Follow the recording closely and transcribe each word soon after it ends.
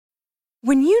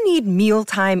When you need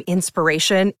mealtime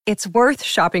inspiration, it's worth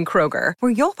shopping Kroger,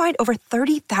 where you'll find over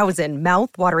 30,000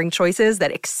 mouth-watering choices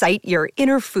that excite your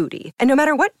inner foodie. And no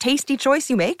matter what tasty choice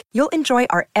you make, you'll enjoy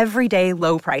our everyday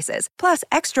low prices, plus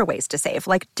extra ways to save,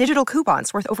 like digital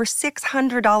coupons worth over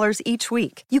 $600 each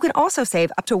week. You can also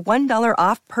save up to $1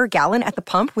 off per gallon at the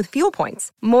pump with fuel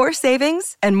points. More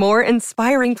savings and more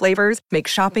inspiring flavors make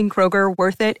shopping Kroger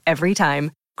worth it every time.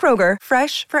 Kroger,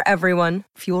 fresh for everyone.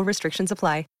 Fuel restrictions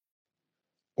apply.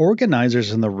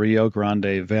 Organizers in the Rio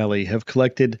Grande Valley have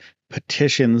collected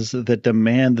petitions that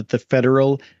demand that the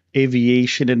Federal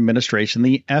Aviation Administration,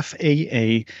 the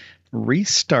FAA,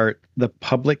 restart the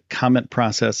public comment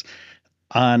process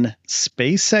on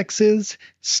SpaceX's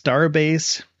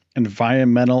Starbase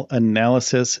environmental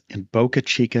analysis in Boca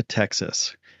Chica,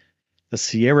 Texas. The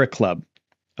Sierra Club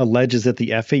alleges that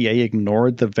the FAA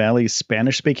ignored the valley's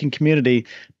Spanish-speaking community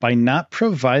by not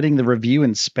providing the review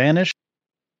in Spanish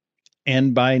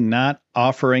and by not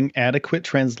offering adequate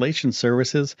translation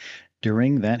services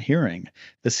during that hearing.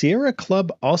 The Sierra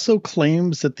Club also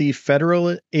claims that the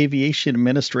Federal Aviation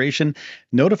Administration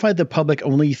notified the public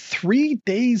only 3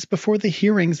 days before the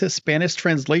hearings that Spanish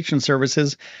translation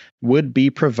services would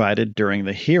be provided during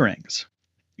the hearings.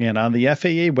 And on the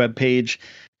FAA webpage,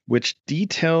 which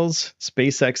details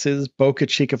SpaceX's Boca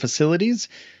Chica facilities,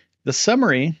 the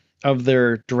summary of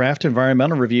their draft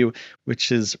environmental review,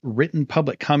 which is written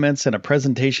public comments and a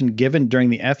presentation given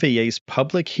during the FAA's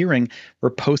public hearing,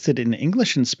 were posted in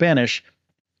English and Spanish,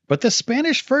 but the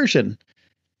Spanish version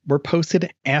were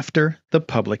posted after the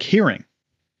public hearing.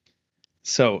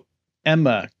 So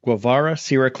Emma Guevara,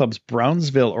 Sierra Club's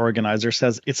Brownsville organizer,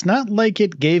 says it's not like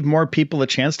it gave more people a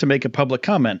chance to make a public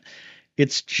comment.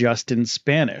 It's just in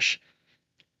Spanish.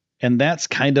 And that's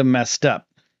kind of messed up.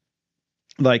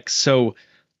 Like, so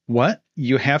what?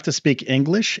 You have to speak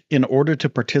English in order to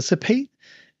participate?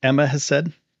 Emma has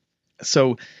said.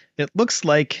 So it looks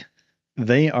like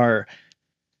they are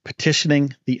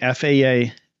petitioning the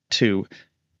FAA to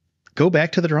go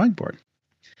back to the drawing board.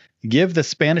 Give the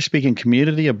Spanish-speaking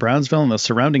community of Brownsville and the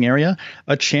surrounding area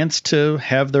a chance to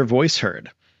have their voice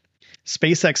heard.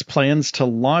 SpaceX plans to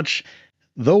launch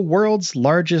the world's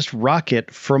largest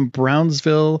rocket from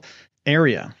Brownsville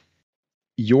area.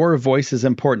 Your voice is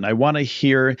important. I want to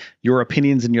hear your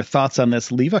opinions and your thoughts on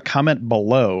this. Leave a comment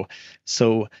below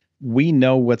so we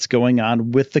know what's going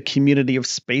on with the community of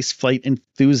spaceflight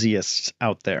enthusiasts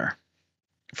out there.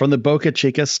 From the Boca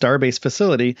Chica Starbase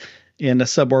facility in a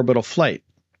suborbital flight.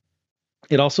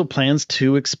 It also plans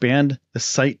to expand the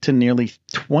site to nearly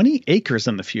 20 acres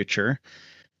in the future,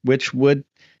 which would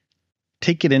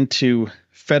take it into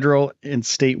federal and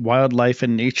state wildlife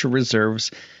and nature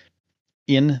reserves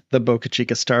in the Boca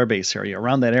Chica Starbase area,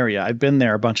 around that area. I've been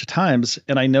there a bunch of times,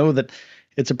 and I know that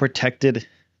it's a protected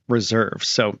reserve.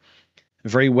 So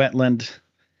very wetland.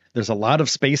 There's a lot of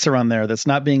space around there that's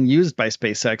not being used by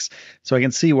SpaceX, so I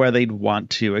can see why they'd want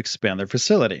to expand their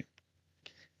facility.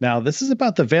 Now, this is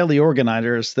about the Valley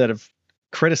organizers that have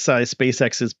criticized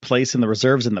SpaceX's place in the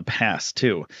reserves in the past,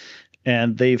 too.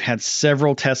 And they've had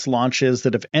several test launches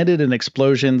that have ended in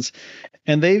explosions,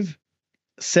 and they've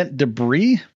sent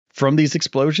debris from these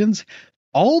explosions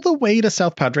all the way to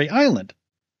South Padre Island.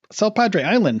 South Padre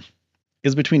Island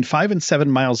is between 5 and 7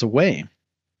 miles away.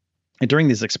 And during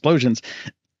these explosions,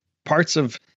 parts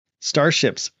of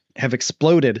starships have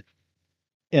exploded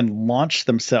and launched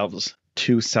themselves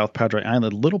to South Padre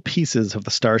Island, little pieces of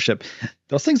the starship.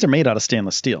 Those things are made out of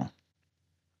stainless steel.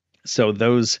 So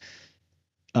those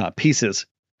pieces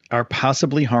are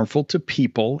possibly harmful to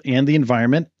people and the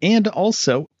environment and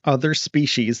also other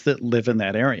species that live in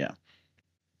that area.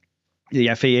 The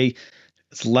FAA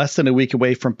is less than a week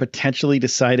away from potentially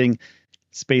deciding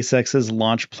SpaceX's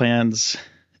launch plans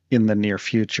in the near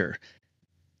future.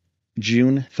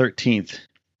 June 13th,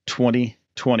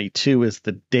 2022 is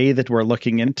the day that we're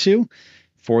looking into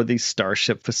for the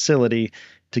Starship facility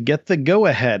to get the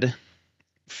go-ahead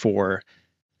for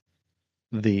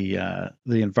the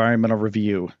environmental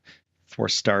review for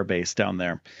Starbase down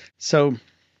there. So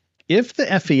if the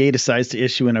FAA decides to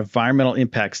issue an environmental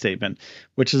impact statement,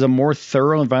 which is a more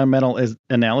thorough environmental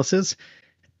analysis,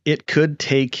 it could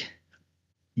take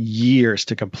years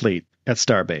to complete at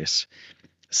Starbase.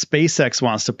 SpaceX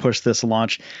wants to push this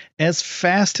launch as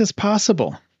fast as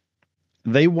possible.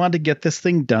 They want to get this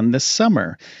thing done this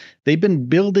summer. They've been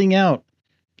building out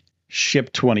Ship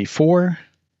 24,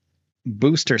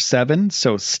 Booster 7,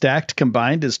 so stacked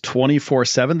combined is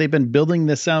 24/7. They've been building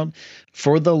this out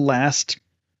for the last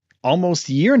almost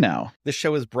year now. This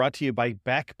show is brought to you by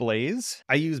Backblaze.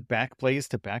 I use Backblaze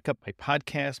to back up my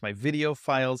podcast, my video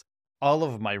files, all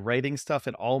of my writing stuff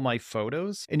and all my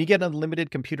photos. And you get unlimited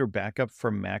computer backup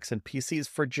for Macs and PCs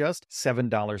for just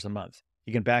 $7 a month.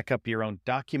 You can back up your own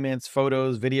documents,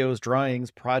 photos, videos,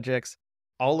 drawings, projects,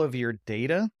 all of your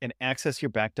data, and access your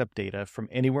backed up data from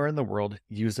anywhere in the world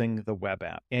using the web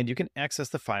app. And you can access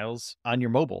the files on your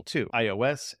mobile too.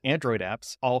 iOS, Android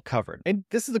apps, all covered. And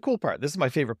this is the cool part. This is my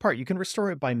favorite part. You can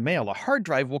restore it by mail. A hard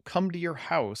drive will come to your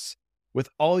house with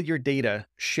all your data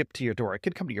shipped to your door. It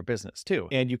could come to your business too.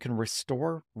 And you can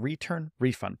restore, return,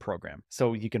 refund program.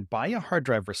 So you can buy a hard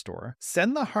drive restore,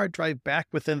 send the hard drive back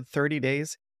within 30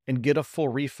 days, and get a full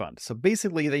refund. So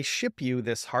basically they ship you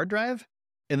this hard drive,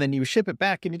 and then you ship it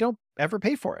back and you don't ever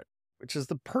pay for it, which is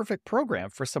the perfect program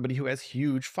for somebody who has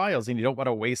huge files and you don't want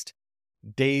to waste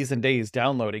days and days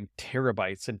downloading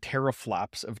terabytes and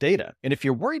teraflops of data. And if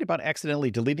you're worried about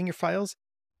accidentally deleting your files,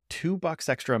 $2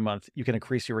 extra a month, you can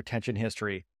increase your retention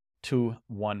history to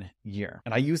 1 year.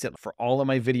 And I use it for all of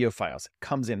my video files. It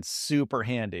comes in super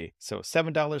handy. So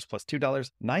 $7 plus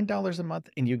 $2, $9 a month,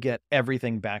 and you get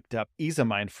everything backed up, ease of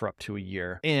mind for up to a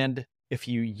year. And if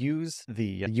you use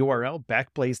the URL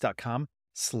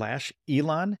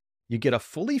backblaze.com/Elon, you get a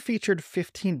fully featured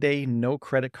 15-day no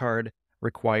credit card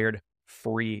required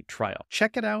free trial.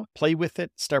 Check it out, play with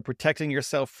it, start protecting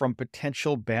yourself from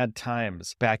potential bad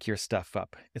times. Back your stuff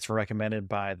up. It's recommended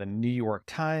by the New York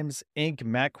Times, Inc.,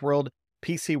 Macworld,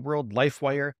 PC World,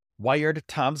 LifeWire, Wired,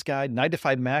 Tom's Guide, 9 to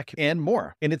 5 Mac, and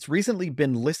more. And it's recently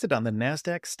been listed on the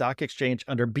NASDAQ Stock Exchange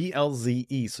under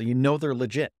BLZE, so you know they're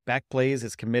legit. Backblaze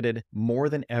is committed more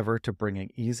than ever to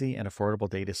bringing easy and affordable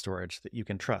data storage that you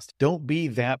can trust. Don't be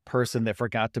that person that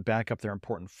forgot to back up their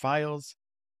important files.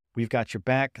 We've got your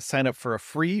back. Sign up for a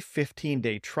free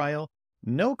 15-day trial.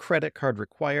 No credit card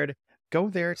required. Go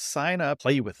there, sign up,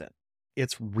 play with it.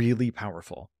 It's really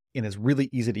powerful and it's really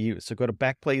easy to use. So go to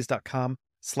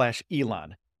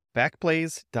backblaze.com/Elon.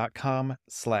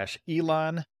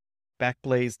 Backblaze.com/Elon.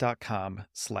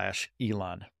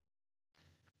 Backblaze.com/Elon.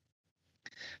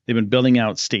 They've been building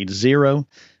out stage 0.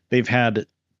 They've had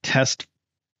test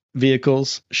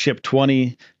vehicles, Ship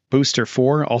 20, Booster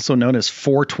 4, also known as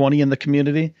 420 in the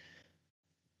community.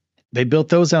 They built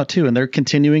those out too, and they're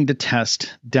continuing to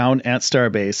test down at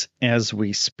Starbase as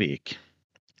we speak.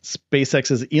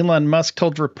 SpaceX's Elon Musk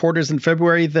told reporters in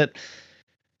February that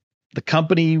the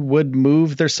company would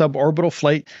move their suborbital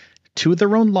flight to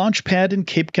their own launch pad in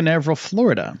Cape Canaveral,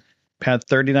 Florida, Pad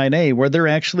 39A, where they're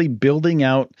actually building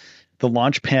out the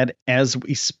launch pad as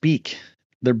we speak.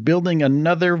 They're building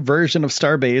another version of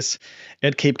Starbase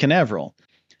at Cape Canaveral.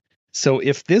 So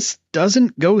if this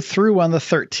doesn't go through on the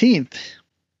 13th,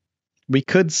 we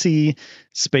could see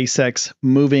SpaceX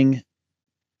moving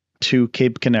to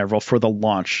Cape Canaveral for the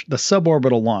launch, the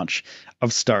suborbital launch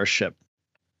of Starship.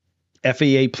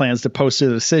 FAA plans to post a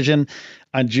decision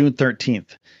on June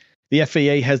 13th. The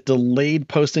FAA has delayed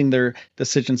posting their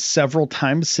decision several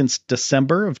times since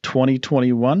December of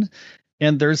 2021,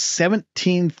 and there's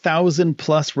 17,000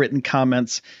 plus written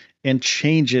comments and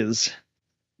changes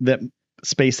that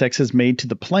SpaceX has made to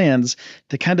the plans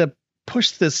to kind of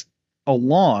push this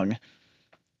along.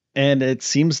 And it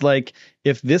seems like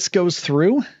if this goes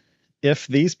through, if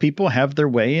these people have their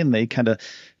way and they kind of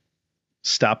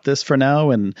stop this for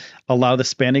now and allow the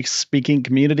Spanish-speaking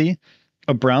community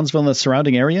of Brownsville and the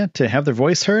surrounding area to have their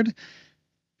voice heard,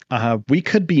 we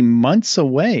could be months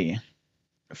away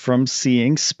from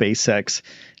seeing SpaceX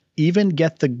even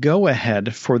get the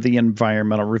go-ahead for the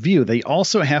environmental review. They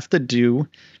also have to do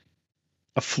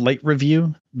a flight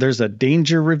review. There's a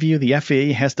danger review. The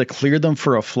FAA has to clear them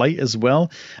for a flight as well,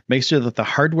 make sure that the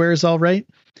hardware is all right.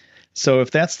 So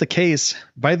if that's the case,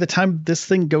 by the time this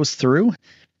thing goes through,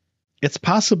 it's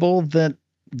possible that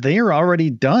they are already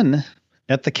done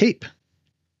at the Cape.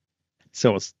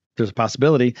 So there's a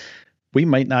possibility we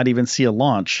might not even see a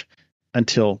launch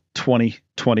until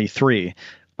 2023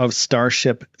 of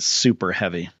Starship Super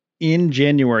Heavy. In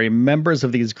January, members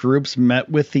of these groups met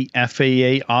with the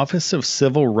FAA Office of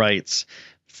Civil Rights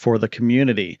for the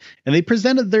community, and they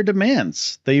presented their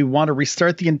demands. They want to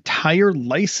restart the entire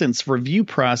license review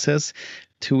process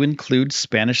to include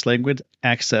Spanish language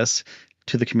access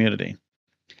to the community.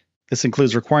 This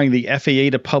includes requiring the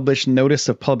FAA to publish notice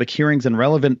of public hearings and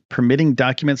relevant permitting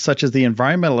documents such as the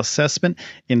environmental assessment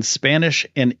in Spanish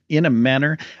and in a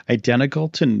manner identical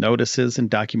to notices and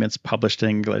documents published in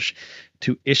English,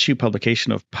 to issue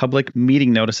publication of public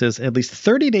meeting notices at least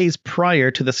 30 days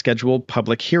prior to the scheduled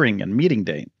public hearing and meeting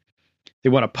date. They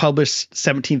want to publish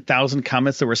 17,000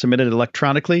 comments that were submitted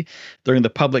electronically during the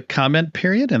public comment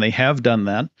period, and they have done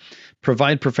that.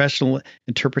 Provide professional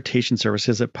interpretation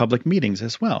services at public meetings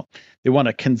as well. They want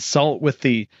to consult with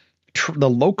the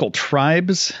local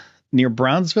tribes near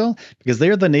Brownsville because they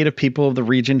are the native people of the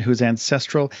region whose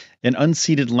ancestral and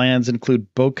unceded lands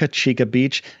include Boca Chica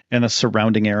Beach and the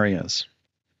surrounding areas.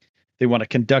 They want to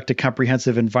conduct a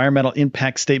comprehensive environmental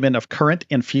impact statement of current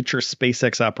and future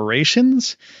SpaceX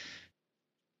operations.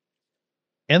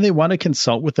 And they want to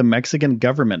consult with the Mexican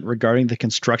government regarding the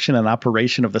construction and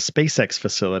operation of the SpaceX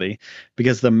facility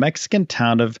because the Mexican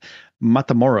town of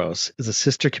Matamoros is a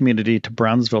sister community to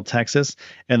Brownsville, Texas,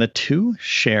 and the two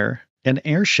share an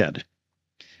airshed.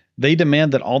 They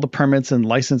demand that all the permits and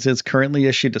licenses currently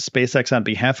issued to SpaceX on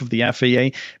behalf of the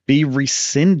FAA be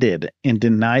rescinded and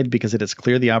denied because it is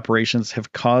clear the operations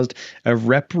have caused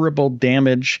irreparable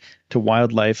damage to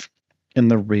wildlife in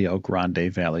the Rio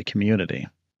Grande Valley community.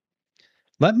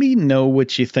 Let me know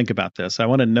what you think about this. I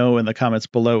want to know in the comments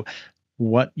below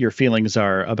what your feelings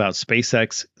are about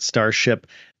SpaceX, Starship,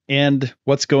 and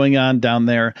what's going on down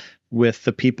there with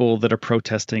the people that are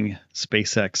protesting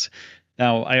SpaceX.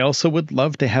 Now, I also would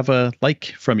love to have a like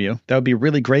from you. That would be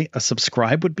really great. A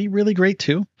subscribe would be really great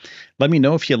too. Let me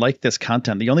know if you like this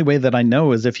content. The only way that I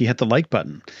know is if you hit the like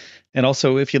button. And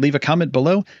also, if you leave a comment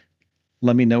below,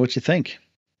 let me know what you think.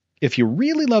 If you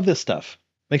really love this stuff,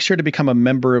 make sure to become a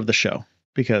member of the show,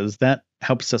 because that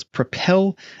helps us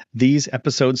propel these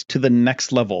episodes to the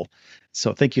next level.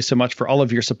 So thank you so much for all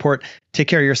of your support. Take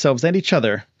care of yourselves and each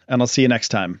other, and I'll see you next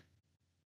time.